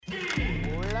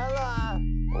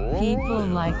People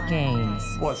like games.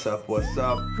 What's up?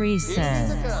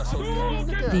 Present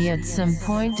the At Some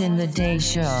Point in the Day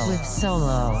show with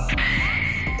Solo.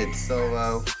 It's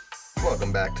Solo.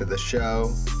 Welcome back to the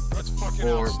show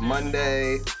for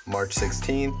Monday, March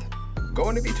 16th.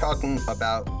 Going to be talking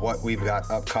about what we've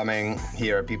got upcoming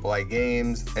here at People Like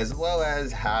Games, as well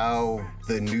as how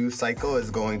the news cycle is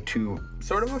going to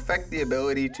sort of affect the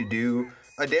ability to do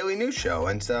a daily news show.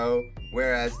 And so,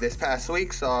 whereas this past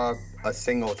week saw a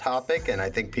single topic, and I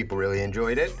think people really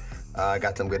enjoyed it,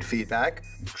 got some good feedback.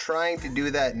 Trying to do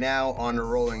that now on a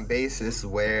rolling basis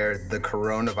where the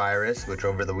coronavirus, which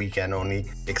over the weekend only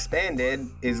expanded,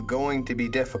 is going to be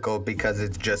difficult because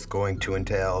it's just going to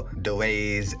entail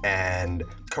delays and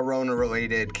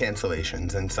corona-related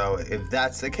cancellations. And so if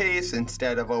that's the case,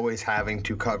 instead of always having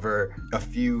to cover a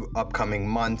few upcoming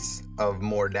months of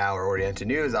more dour-oriented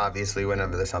news, obviously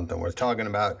whenever there's something worth talking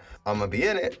about, I'm gonna be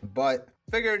in it. But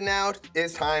figured now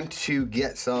it's time to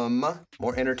get some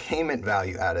more entertainment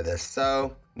value out of this.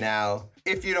 So now,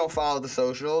 if you don't follow the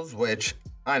socials, which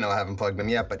I know I haven't plugged them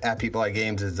yet, but at People Like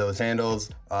Games is those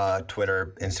handles,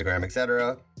 Twitter, Instagram,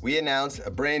 etc. We announced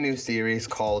a brand new series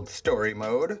called Story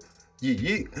Mode.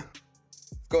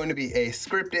 It's going to be a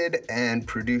scripted and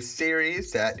produced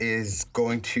series that is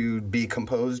going to be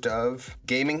composed of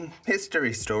gaming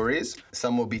history stories.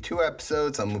 Some will be 2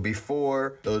 episodes, some will be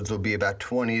 4. Those will be about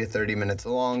 20 to 30 minutes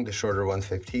long, the shorter one's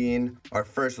 15. Our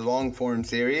first long-form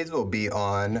series will be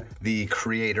on the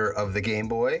creator of the Game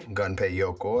Boy, Gunpei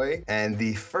Yokoi, and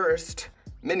the first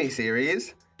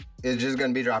mini-series is just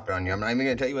going to be dropped on you. I'm not even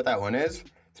going to tell you what that one is.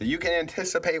 So you can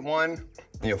anticipate one,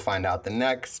 you'll find out the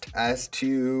next. As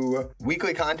to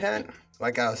weekly content,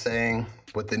 like I was saying,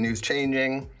 with the news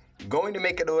changing, going to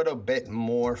make it a little bit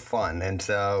more fun. And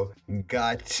so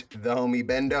got the homie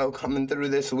Bendo coming through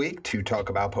this week to talk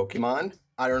about Pokemon.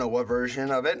 I don't know what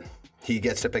version of it. He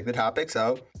gets to pick the topic,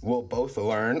 so we'll both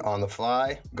learn on the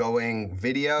fly. Going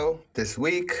video this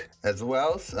week as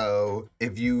well, so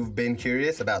if you've been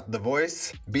curious about the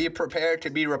voice, be prepared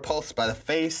to be repulsed by the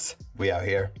face. We out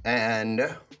here.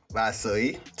 And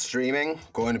lastly, streaming,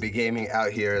 going to be gaming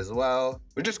out here as well.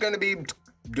 We're just going to be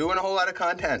doing a whole lot of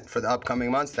content for the upcoming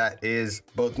months that is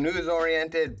both news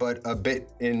oriented, but a bit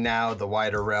in now the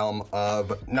wider realm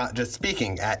of not just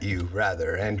speaking at you,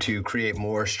 rather, and to create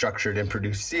more structured and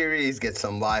produced series, get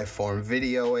some live form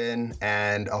video in,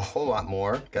 and a whole lot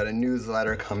more. Got a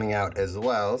newsletter coming out as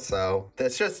well, so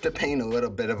that's just to paint a little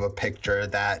bit of a picture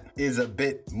that is a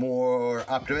bit more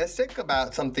optimistic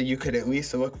about something you could at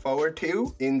least look forward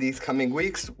to in these coming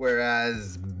weeks,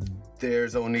 whereas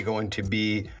there's only going to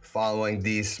be, following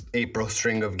these April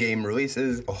string of game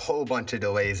releases, a whole bunch of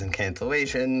delays and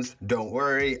cancellations. Don't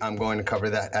worry, I'm going to cover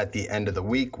that at the end of the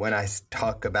week when I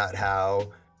talk about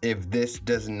how if this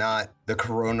does not, the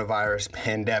coronavirus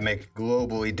pandemic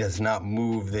globally does not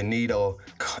move the needle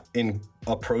in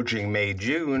approaching May,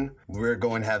 June, we're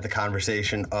going to have the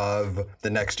conversation of the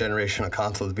next generation of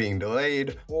consoles being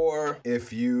delayed, or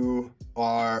if you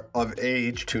are of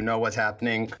age to know what's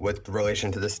happening with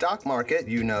relation to the stock market,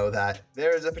 you know that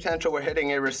there is a potential we're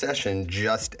hitting a recession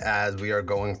just as we are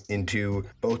going into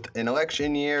both an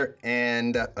election year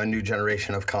and a new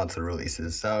generation of console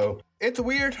releases. So it's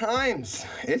weird times.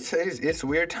 It's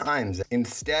weird times.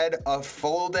 Instead of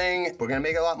folding, we're going to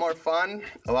make it a lot more fun,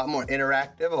 a lot more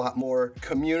interactive, a lot more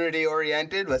community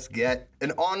oriented. Let's get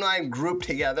an online group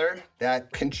together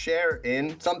that can share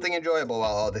in something enjoyable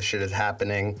while all this shit is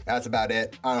happening. That's about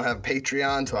it. I don't have a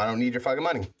Patreon, so I don't need your fucking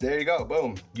money. There you go.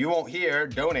 Boom. You won't hear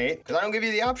donate because I don't give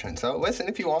you the option. So listen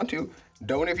if you want to.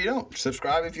 Don't if you don't.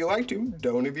 Subscribe if you like to.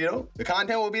 Don't if you don't. The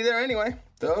content will be there anyway.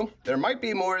 So there might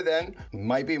be more that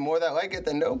like it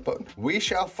than don't, but we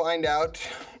shall find out,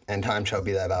 and time shall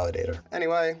be that validator.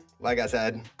 Anyway, like I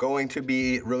said, going to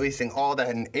be releasing all that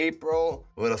in April.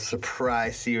 A little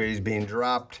surprise series being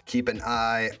dropped. Keep an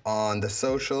eye on the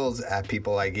socials at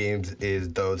People Like Games is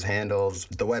those handles.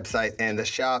 The website and the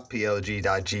shop,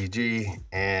 plg.gg.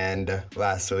 And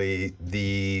lastly,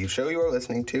 the show you are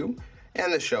listening to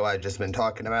and the show I've just been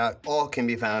talking about all can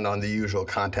be found on the usual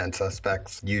content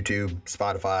suspects: YouTube,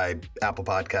 Spotify, Apple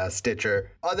Podcasts,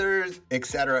 Stitcher, others,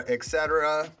 etc.,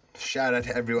 etc. Shout out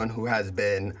to everyone who has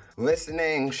been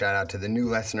listening. Shout out to the new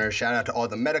listeners. Shout out to all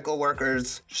the medical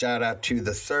workers. Shout out to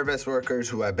the service workers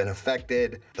who have been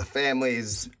affected, the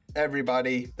families,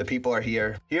 everybody. The people are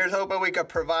here. Here's hoping we could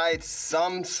provide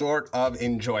some sort of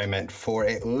enjoyment for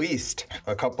at least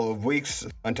a couple of weeks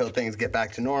until things get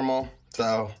back to normal.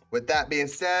 So, with that being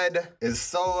said, it's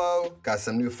Solo. Got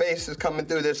some new faces coming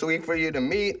through this week for you to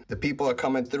meet. The people are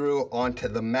coming through onto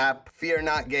the map. Fear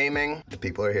not gaming. The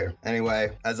people are here.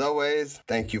 Anyway, as always,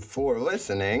 thank you for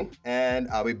listening. And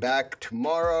I'll be back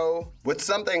tomorrow with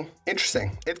something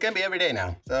interesting. It's going to be every day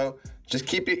now. So, just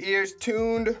keep your ears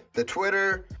tuned. The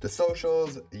Twitter, the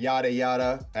socials, yada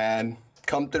yada. And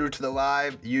come through to the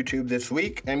live YouTube this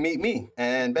week and meet me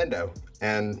and Bendo.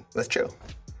 And let's chill.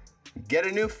 Get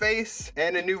a new face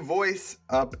and a new voice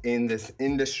up in this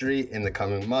industry in the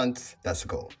coming months. That's the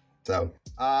goal. So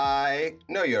I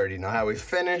know you already know how we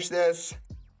finish this.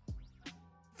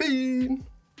 Feed.